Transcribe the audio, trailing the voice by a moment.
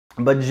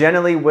But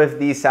generally with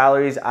these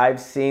salaries, I've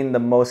seen the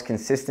most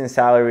consistent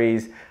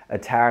salaries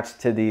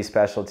attached to these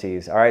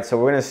specialties. All right, so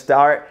we're gonna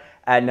start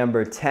at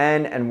number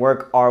 10 and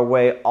work our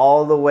way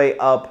all the way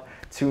up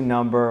to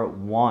number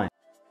 1.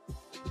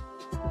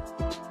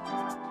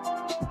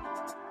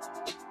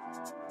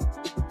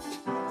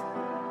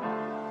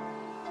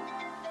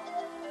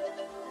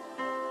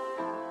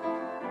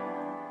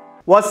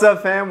 What's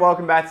up, fam?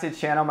 Welcome back to the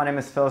channel. My name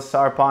is Phil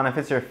Sarpon. If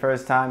it's your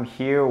first time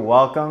here,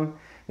 welcome.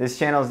 This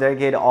channel is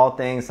dedicated to all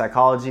things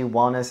psychology,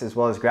 wellness, as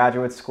well as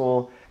graduate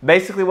school.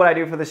 Basically, what I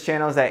do for this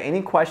channel is that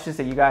any questions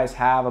that you guys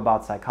have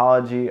about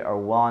psychology or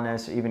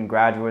wellness, or even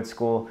graduate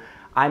school,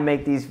 I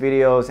make these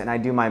videos and I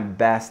do my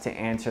best to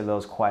answer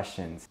those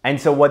questions. And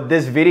so what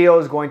this video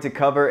is going to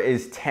cover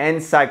is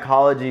 10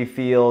 psychology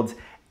fields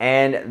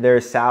and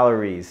their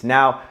salaries.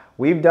 Now,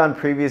 we've done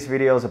previous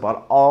videos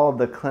about all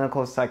the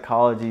clinical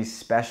psychology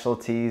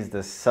specialties, the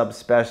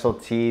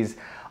subspecialties,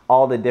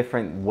 all the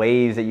different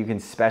ways that you can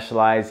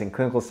specialize in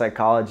clinical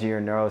psychology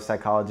or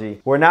neuropsychology.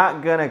 We're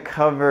not gonna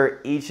cover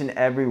each and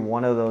every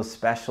one of those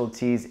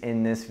specialties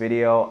in this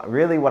video.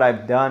 Really what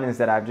I've done is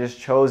that I've just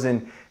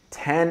chosen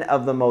 10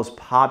 of the most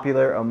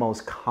popular or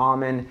most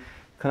common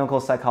clinical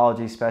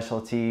psychology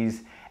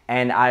specialties,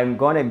 and I'm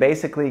going to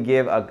basically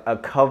give a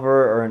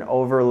cover or an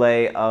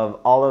overlay of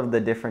all of the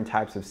different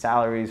types of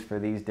salaries for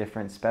these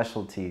different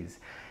specialties.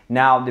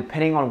 Now,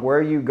 depending on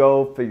where you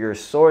go for your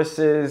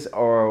sources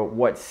or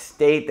what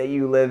state that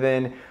you live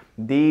in,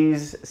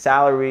 these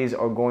salaries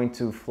are going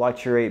to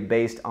fluctuate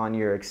based on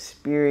your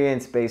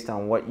experience, based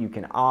on what you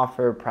can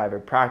offer,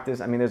 private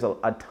practice. I mean, there's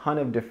a ton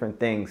of different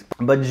things.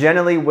 But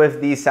generally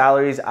with these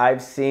salaries,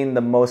 I've seen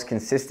the most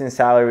consistent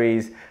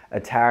salaries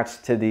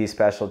attached to these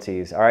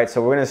specialties. All right,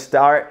 so we're gonna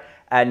start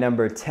at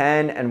number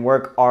 10 and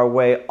work our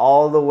way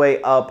all the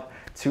way up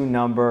to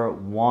number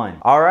 1.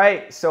 All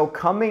right, so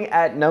coming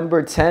at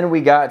number 10,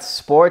 we got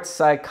sports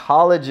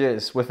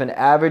psychologists with an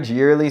average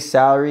yearly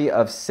salary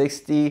of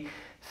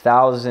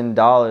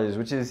 $60,000,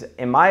 which is,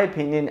 in my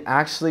opinion,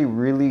 actually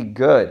really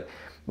good.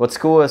 What's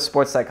cool with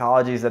sports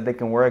psychology is that they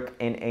can work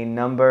in a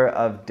number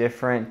of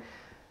different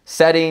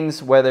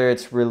settings, whether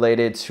it's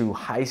related to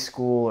high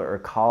school or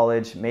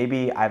college.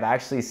 Maybe I've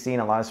actually seen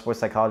a lot of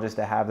sports psychologists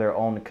that have their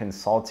own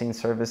consulting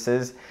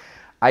services.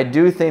 I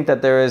do think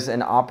that there is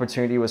an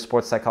opportunity with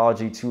sports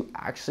psychology to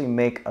actually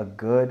make a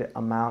good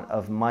amount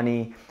of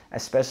money,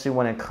 especially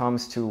when it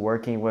comes to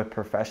working with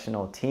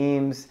professional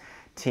teams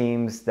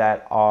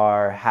that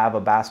have a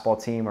basketball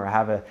team or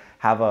have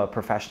a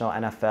professional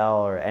NFL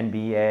or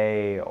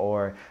NBA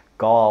or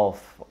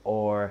golf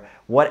or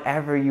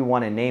whatever you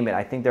want to name it.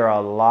 I think there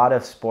are a lot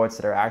of sports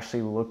that are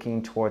actually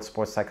looking towards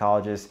sports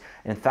psychologists.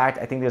 In fact,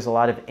 I think there's a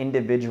lot of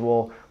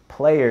individual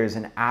players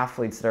and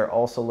athletes that are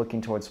also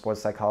looking towards sports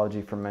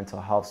psychology for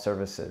mental health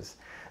services.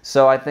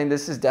 So I think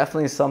this is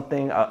definitely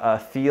something, a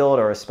field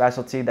or a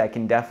specialty that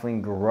can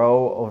definitely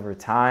grow over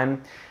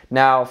time.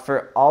 Now,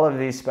 for all of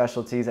these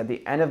specialties, at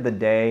the end of the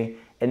day,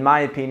 in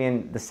my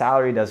opinion, the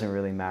salary doesn't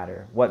really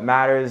matter. What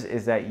matters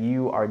is that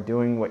you are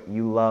doing what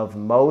you love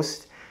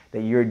most,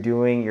 that you're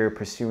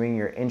pursuing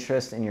your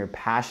interest and your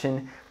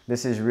passion.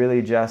 This is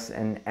really just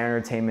an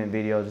entertainment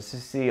video just to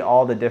see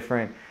all the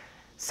different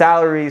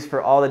salaries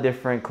for all the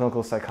different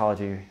clinical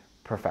psychology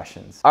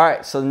professions. All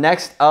right, so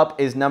next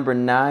up is number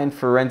 9,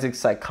 forensic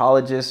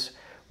psychologists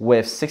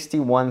with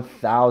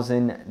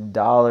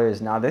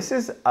 $61,000. Now, this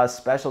is a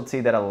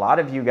specialty that a lot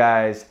of you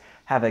guys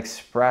have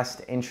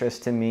expressed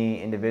interest to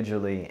me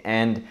individually,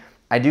 and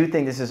I do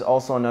think this is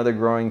also another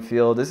growing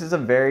field. This is a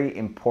very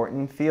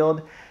important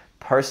field.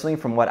 Personally,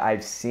 from what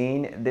I've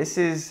seen, this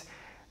is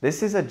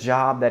a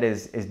job that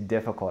is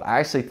difficult.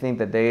 I actually think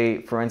that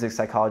forensic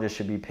psychologists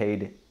should be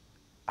paid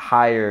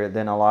higher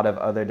than a lot of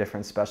other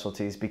different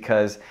specialties,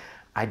 because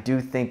I do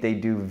think they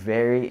do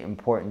very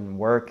important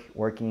work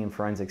working in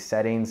forensic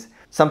settings,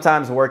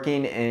 sometimes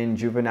working in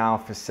juvenile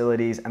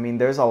facilities. I mean,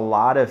 there's a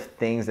lot of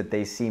things that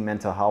they see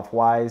mental health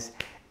wise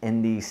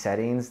in these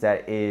settings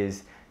that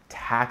is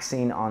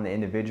taxing on the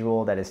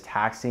individual, that is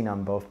taxing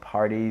on both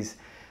parties.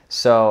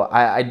 So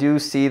I do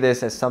see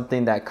this as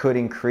something that could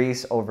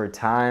increase over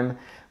time,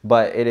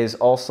 but it is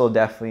also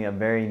definitely a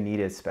very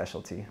needed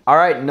specialty. All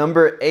right,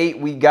 number 8,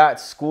 we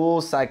got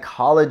school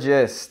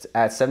psychologist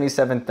at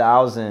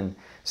 $77,000.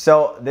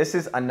 So this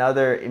is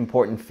another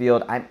important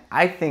field.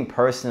 I think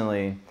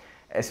personally,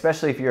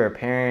 especially if you're a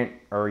parent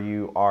or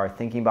you are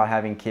thinking about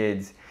having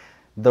kids,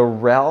 the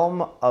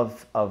realm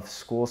of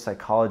school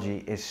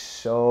psychology is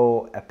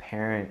so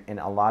apparent in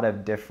a lot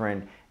of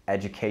different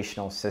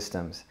educational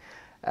systems.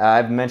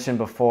 I've mentioned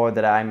before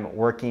that I'm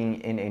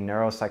working in a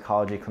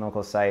neuropsychology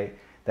clinical site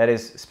that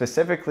is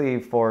specifically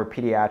for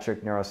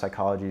pediatric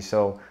neuropsychology.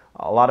 So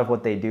a lot of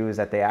what they do is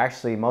that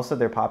most of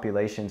their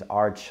populations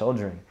are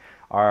children,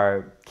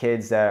 are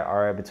kids that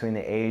are between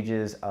the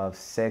ages of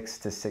 6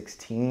 to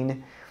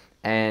 16.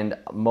 And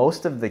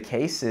most of the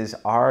cases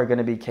are going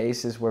to be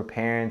cases where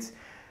parents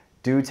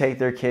do take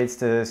their kids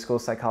to school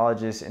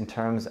psychologists in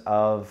terms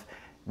of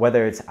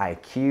whether it's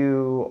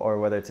IQ or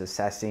whether it's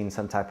assessing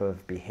some type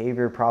of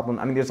behavior problem.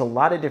 I mean, there's a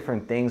lot of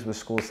different things with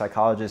school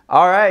psychologists.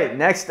 All right,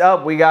 next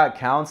up, we got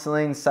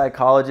counseling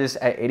psychologists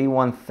at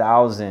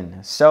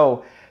 81,000.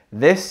 So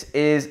this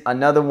is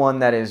another one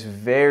that is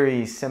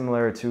very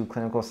similar to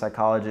clinical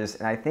psychologists.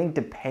 And I think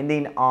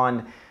depending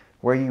on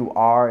where you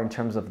are in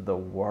terms of the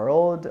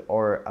world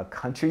or a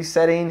country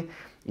setting,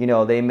 you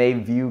know, they may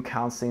view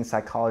counseling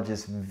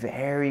psychologists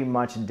very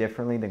much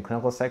differently than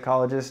clinical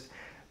psychologists.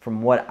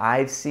 From what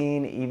I've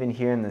seen, even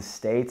here in the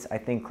States, I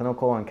think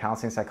clinical and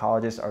counseling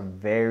psychologists are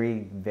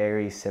very,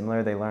 very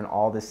similar. They learn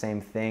all the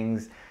same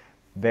things,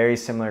 very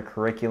similar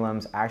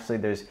curriculums. Actually,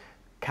 there's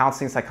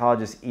counseling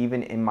psychologists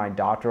even in my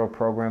doctoral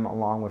program,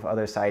 along with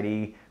other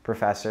Psy.D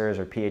professors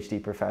or PhD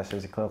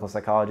professors in clinical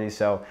psychology.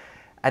 So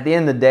at the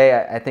end of the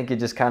day, I think it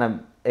just kind of,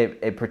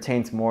 it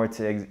pertains more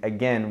to,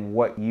 again,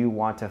 what you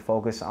want to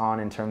focus on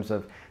in terms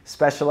of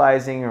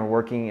specializing or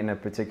working in a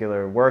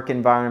particular work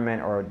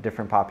environment or a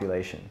different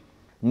population.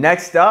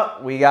 Next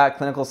up, we got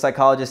clinical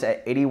psychologists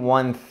at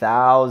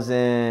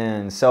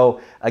 81,000.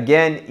 So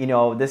again, you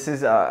know, this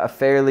is a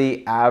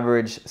fairly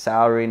average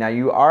salary. Now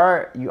you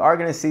are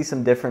going to see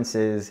some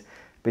differences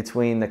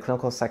between the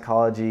clinical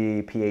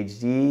psychology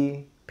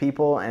PhD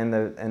people and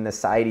the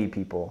Psy.D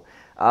people.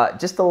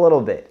 Just a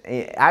little bit.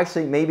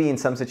 Actually, maybe in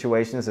some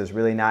situations there's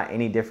really not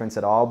any difference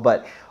at all,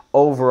 but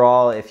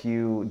overall, if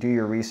you do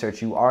your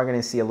research, you are going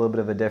to see a little bit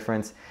of a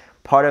difference.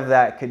 Part of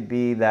that could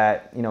be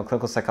that, you know,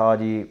 clinical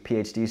psychology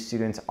PhD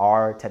students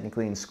are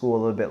technically in school a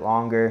little bit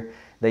longer.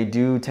 They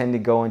do tend to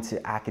go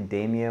into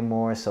academia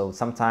more. So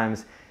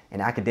sometimes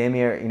in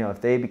academia, you know,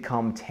 if they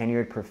become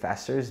tenured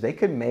professors, they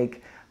could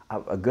make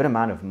a good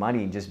amount of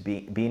money just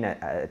being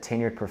a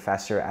tenured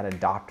professor at a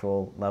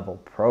doctoral level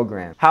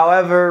program.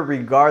 However,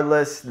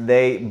 regardless,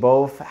 they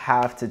both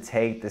have to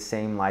take the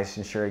same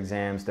licensure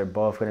exams. They're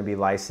both going to be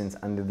licensed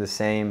under the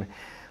same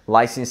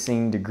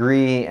licensing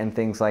degree and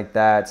things like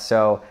that.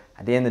 So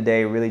at the end of the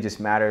day, it really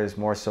just matters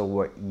more so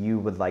what you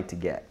would like to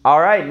get.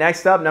 All right,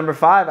 next up, number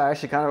 5, I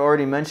actually kind of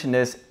already mentioned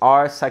this,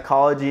 are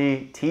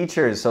psychology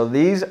teachers. So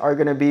these are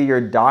going to be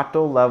your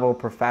doctoral level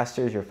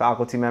professors, your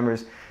faculty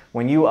members.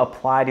 When you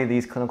apply to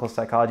these clinical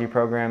psychology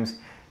programs,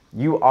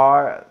 you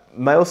are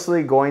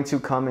mostly going to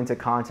come into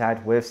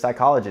contact with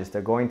psychologists.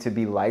 They're going to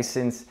be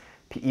licensed.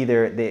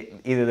 Either they're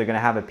going to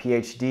have a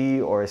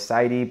PhD or a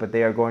Psy.D, but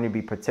they are going to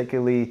be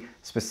particularly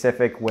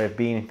specific with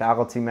being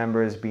faculty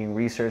members, being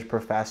research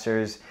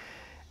professors.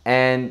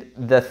 And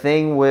the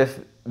thing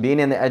with being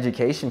in the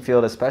education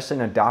field, especially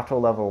in a doctoral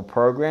level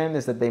program,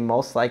 is that they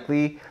most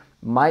likely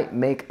might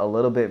make a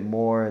little bit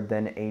more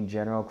than a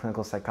general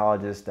clinical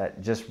psychologist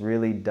that just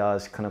really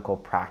does clinical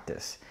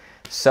practice.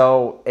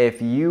 So if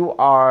you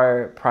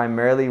are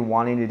primarily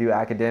wanting to do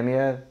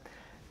academia,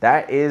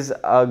 that is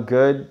a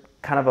good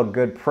kind of a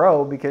good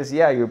pro, because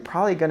yeah, you're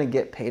probably going to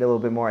get paid a little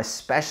bit more,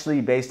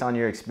 especially based on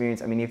your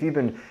experience. I mean, if you've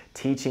been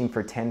teaching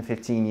for 10,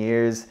 15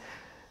 years,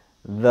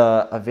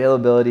 the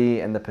availability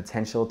and the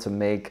potential to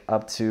make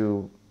up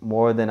to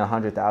more than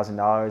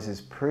 $100,000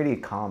 is pretty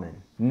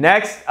common.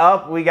 Next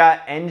up, we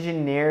got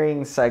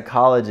engineering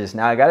psychologists.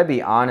 Now, I got to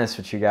be honest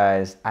with you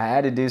guys. I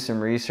had to do some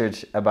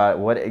research about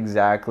what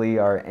exactly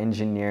are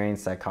engineering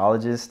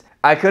psychologists.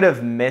 I could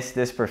have missed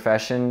this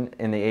profession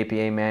in the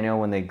APA manual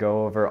when they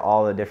go over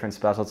all the different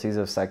specialties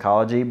of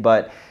psychology,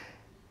 but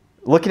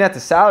looking at the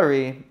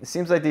salary, it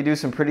seems like they do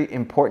some pretty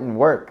important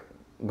work,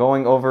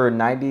 going over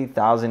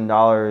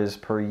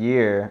 $90,000 per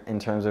year in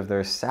terms of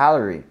their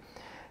salary.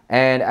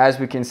 And as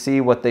we can see,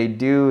 what they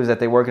do is that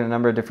they work in a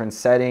number of different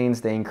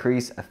settings. They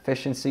increase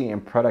efficiency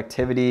and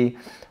productivity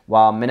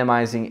while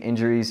minimizing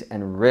injuries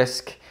and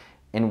risk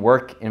in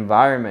work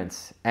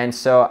environments. And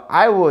so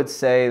I would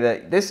say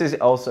that this is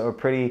also a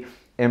pretty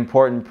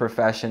important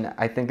profession.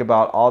 I think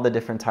about all the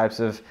different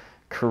types of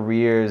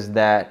careers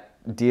that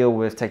deal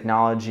with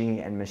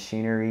technology and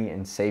machinery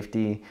and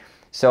safety.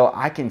 So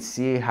I can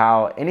see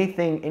how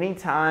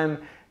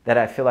anytime that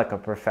I feel like a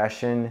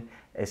profession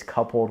is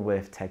coupled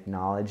with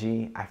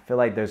technology, I feel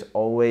like there's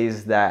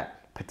always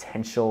that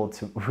potential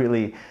to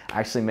really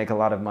actually make a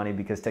lot of money,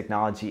 because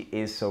technology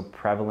is so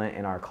prevalent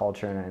in our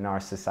culture and in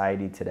our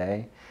society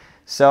today.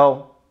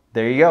 So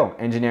there you go,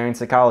 engineering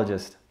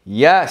psychologist.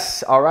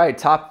 Yes, all right,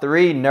 top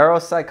 3,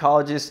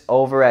 neuropsychologists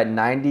over at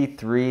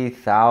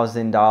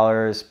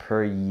 $93,000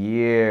 per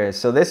year.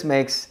 So this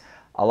makes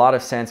a lot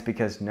of sense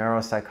because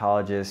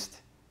neuropsychologists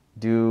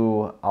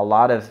do a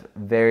lot of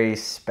very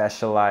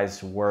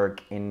specialized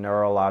work in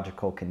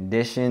neurological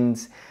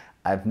conditions.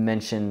 I've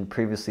mentioned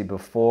previously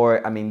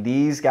before, I mean,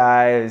 these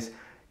guys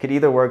could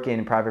either work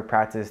in private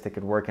practice, they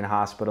could work in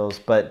hospitals,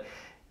 but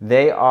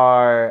they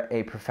are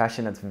a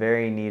profession that's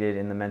very needed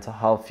in the mental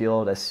health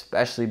field,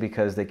 especially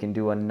because they can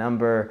do a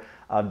number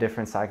of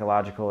different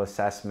psychological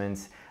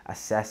assessments,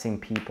 assessing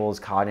people's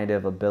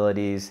cognitive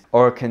abilities,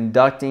 or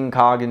conducting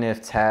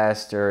cognitive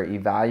tests, or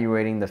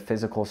evaluating the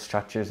physical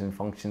structures and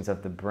functions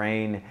of the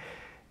brain.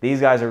 These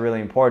guys are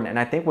really important. And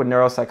I think with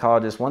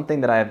neuropsychologists, one thing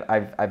that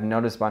I've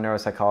noticed about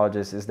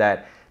neuropsychologists is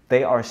that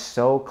they are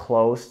so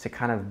close to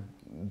kind of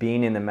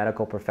being in the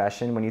medical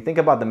profession. When you think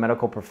about the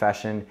medical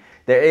profession,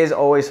 there is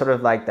always sort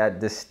of like that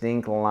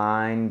distinct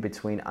line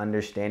between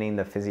understanding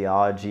the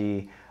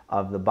physiology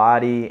of the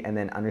body and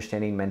then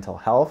understanding mental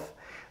health.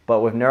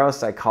 But with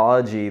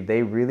neuropsychology,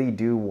 they really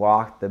do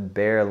walk the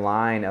bare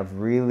line of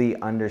really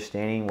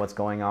understanding what's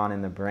going on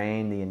in the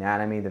brain, the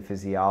anatomy, the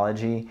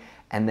physiology,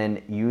 and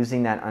then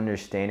using that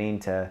understanding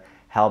to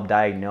help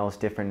diagnose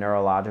different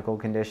neurological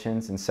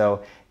conditions. And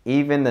so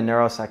even the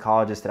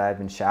neuropsychologist that I've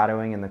been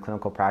shadowing in the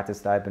clinical practice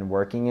that I've been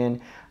working in,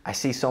 I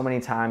see so many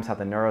times how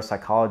the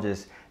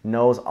neuropsychologist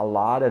knows a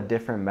lot of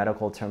different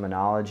medical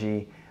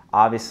terminology.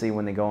 Obviously,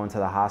 when they go into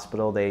the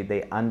hospital,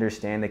 they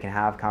understand, they can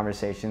have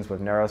conversations with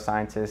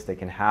neuroscientists, they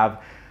can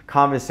have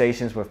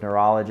conversations with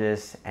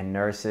neurologists and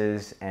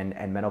nurses and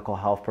medical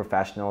health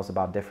professionals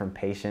about different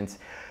patients.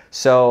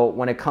 So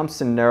when it comes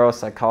to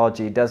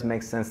neuropsychology, it does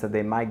make sense that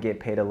they might get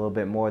paid a little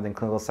bit more than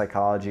clinical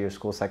psychology or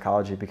school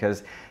psychology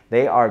because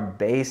they are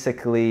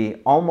basically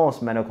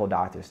almost medical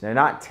doctors. They're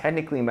not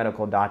technically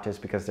medical doctors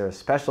because they're a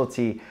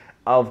specialty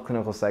of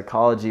clinical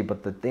psychology,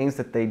 but the things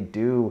that they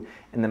do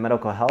in the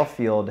medical health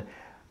field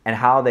and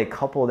how they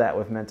couple that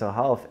with mental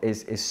health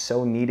is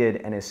so needed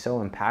and is so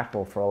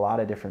impactful for a lot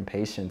of different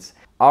patients.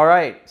 All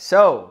right,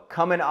 so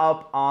coming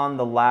up on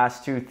the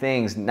last two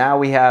things, now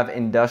we have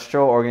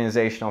industrial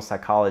organizational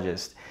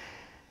psychologist.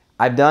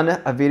 I've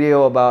done a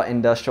video about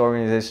industrial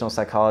organizational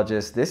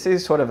psychologists. This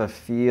is sort of a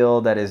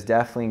field that is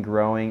definitely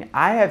growing.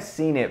 I have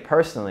seen it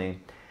personally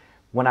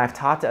when I've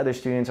talked to other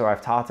students or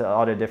I've talked to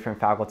other different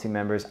faculty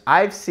members.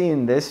 I've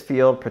seen this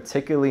field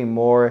particularly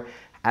more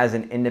as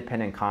an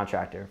independent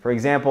contractor. For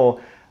example,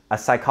 a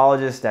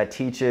psychologist that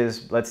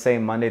teaches, let's say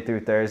Monday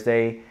through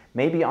Thursday,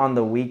 maybe on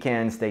the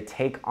weekends they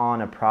take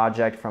on a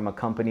project from a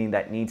company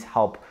that needs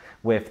help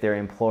with their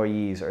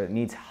employees or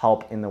needs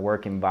help in the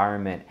work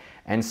environment.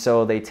 And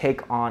so they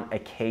take on a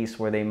case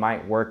where they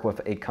might work with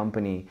a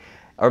company.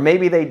 Or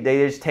maybe they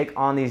just take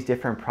on these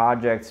different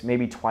projects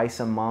maybe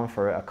twice a month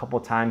or a couple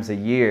times a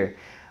year.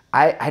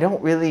 I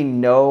don't really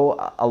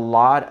know a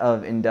lot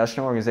of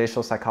industrial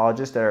organizational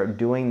psychologists that are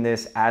doing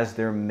this as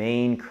their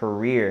main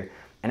career.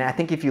 And I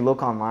think if you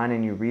look online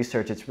and you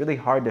research, it's really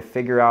hard to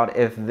figure out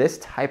if this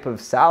type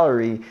of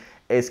salary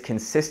is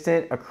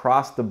consistent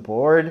across the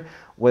board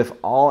with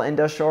all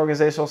industrial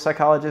organizational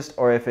psychologists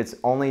or if it's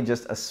only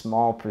just a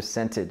small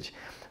percentage.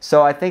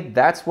 So I think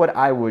that's what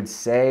I would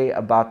say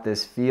about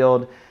this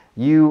field.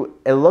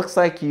 It looks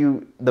like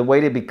the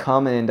way to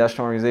become an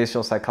industrial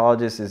organizational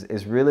psychologist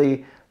is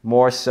really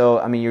more so,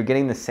 I mean, you're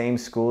getting the same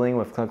schooling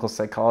with clinical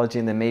psychology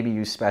and then maybe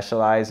you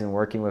specialize in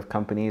working with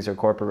companies or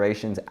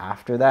corporations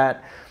after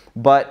that.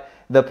 But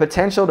the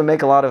potential to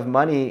make a lot of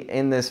money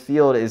in this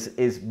field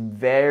is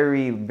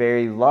very,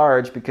 very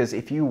large because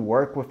if you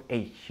work with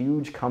a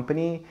huge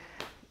company,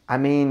 I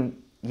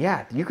mean,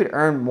 yeah, you could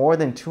earn more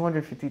than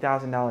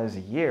 $250,000 a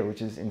year,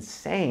 which is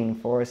insane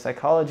for a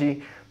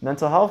psychology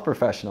mental health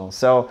professional.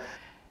 So,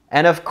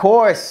 and of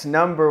course,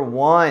 number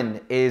one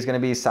is going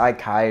to be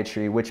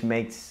psychiatry, which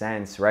makes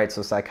sense, right?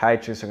 So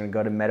psychiatrists are going to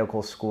go to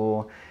medical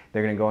school.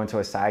 They're going to go into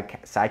a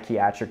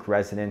psychiatric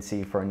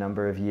residency for a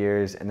number of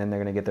years, and then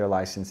they're going to get their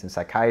license in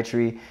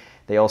psychiatry.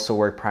 They also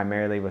work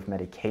primarily with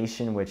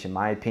medication, which in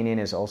my opinion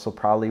is also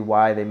probably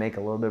why they make a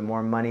little bit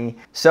more money.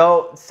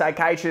 So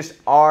psychiatrists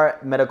are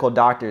medical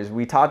doctors.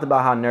 We talked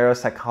about how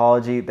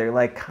neuropsychology, they're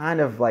like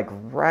kind of like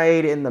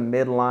right in the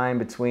midline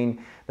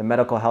between the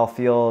medical health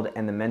field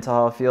and the mental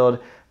health field,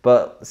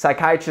 but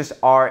psychiatrists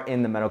are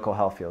in the medical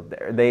health field.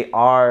 They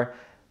are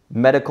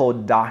medical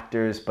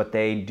doctors, but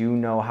they do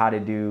know how to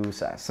do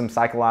some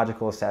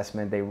psychological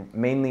assessment. They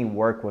mainly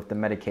work with the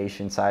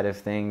medication side of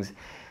things,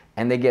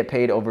 and they get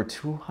paid over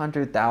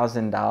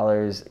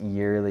 $200,000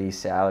 yearly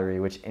salary,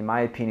 which in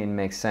my opinion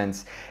makes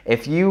sense.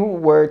 If you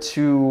were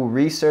to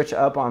research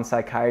up on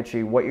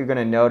psychiatry, what you're going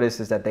to notice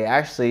is that they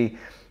actually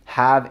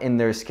have in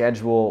their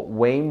schedule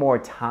way more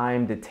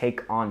time to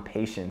take on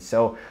patients.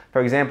 So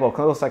for example, a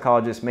clinical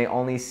psychologist may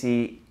only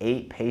see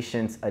 8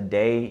 patients a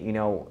day,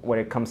 when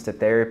it comes to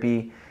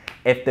therapy.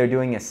 If they're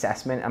doing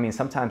assessment, I mean,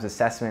 sometimes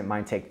assessment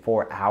might take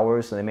 4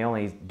 hours, so they may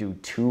only do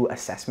 2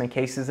 assessment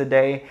cases a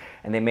day,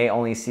 and they may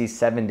only see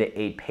 7 to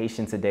 8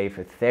 patients a day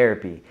for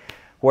therapy.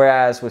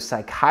 Whereas with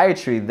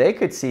psychiatry, they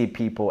could see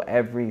people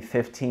every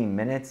 15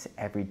 minutes,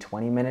 every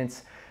 20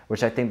 minutes,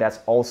 which I think that's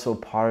also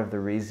part of the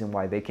reason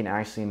why they can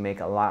actually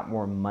make a lot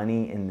more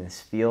money in this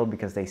field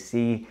because they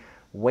see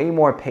way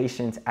more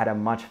patients at a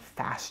much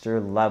faster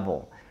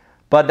level.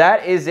 But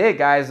that is it,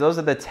 guys. Those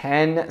are the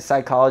 10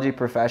 psychology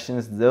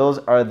professions. Those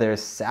are their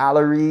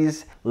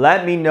salaries.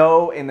 Let me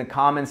know in the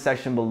comments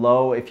section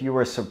below if you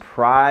were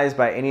surprised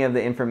by any of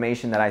the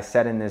information that I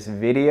said in this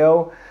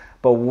video.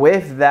 But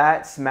with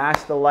that,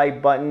 smash the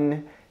like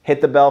button, hit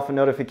the bell for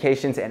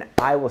notifications, and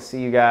I will see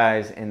you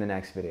guys in the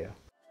next video.